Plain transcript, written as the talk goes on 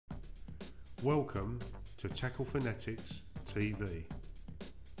Welcome to Fanatics TV.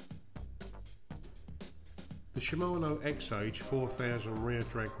 The Shimano Exage 4000 rear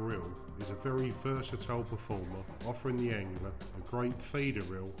drag reel is a very versatile performer, offering the angler a great feeder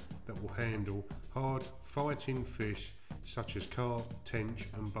reel that will handle hard fighting fish such as carp, tench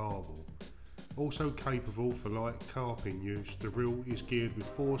and barbel. Also capable for light carping use, the reel is geared with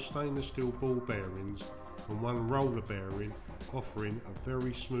 4 stainless steel ball bearings and 1 roller bearing, offering a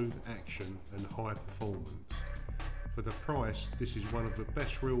very smooth action and high performance. For the price, this is one of the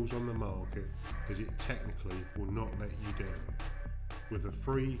best reels on the market, as it technically will not let you down. With a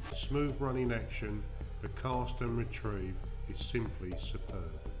free, smooth running action, the cast and retrieve is simply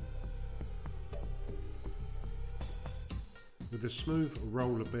superb. With a smooth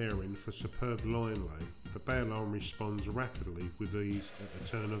roller bearing for superb line lay, the bail arm responds rapidly with ease at the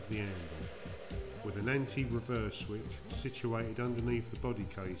turn of the angle. With an anti-reverse switch situated underneath the body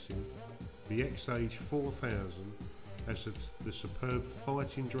casing, the Exage 4000 has the superb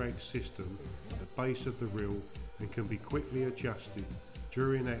fighting drag system at the base of the reel and can be quickly adjusted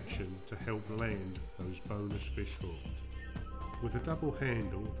during action to help land those bonus fish hooked. With a double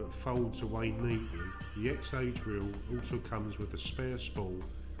handle that folds away neatly, the Exage reel also comes with a spare spool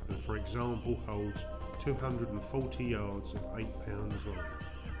and, for example, holds 240 yards of 8 pounds long.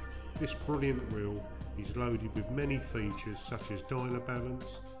 This brilliant reel is loaded with many features such as dyno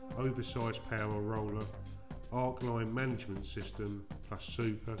balance, oversized power roller, arc line management system plus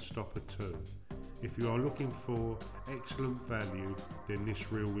super stopper 2. If you are looking for excellent value, then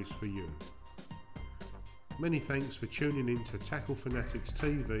this reel is for you. Many thanks for tuning in to Fanatics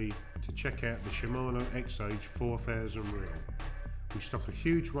TV to check out the Shimano Exage 4000 reel. We stock a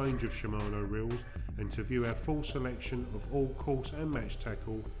huge range of Shimano reels, and to view our full selection of all course and match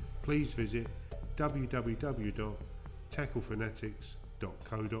tackle, please visit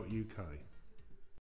www.tacklefanatics.co.uk.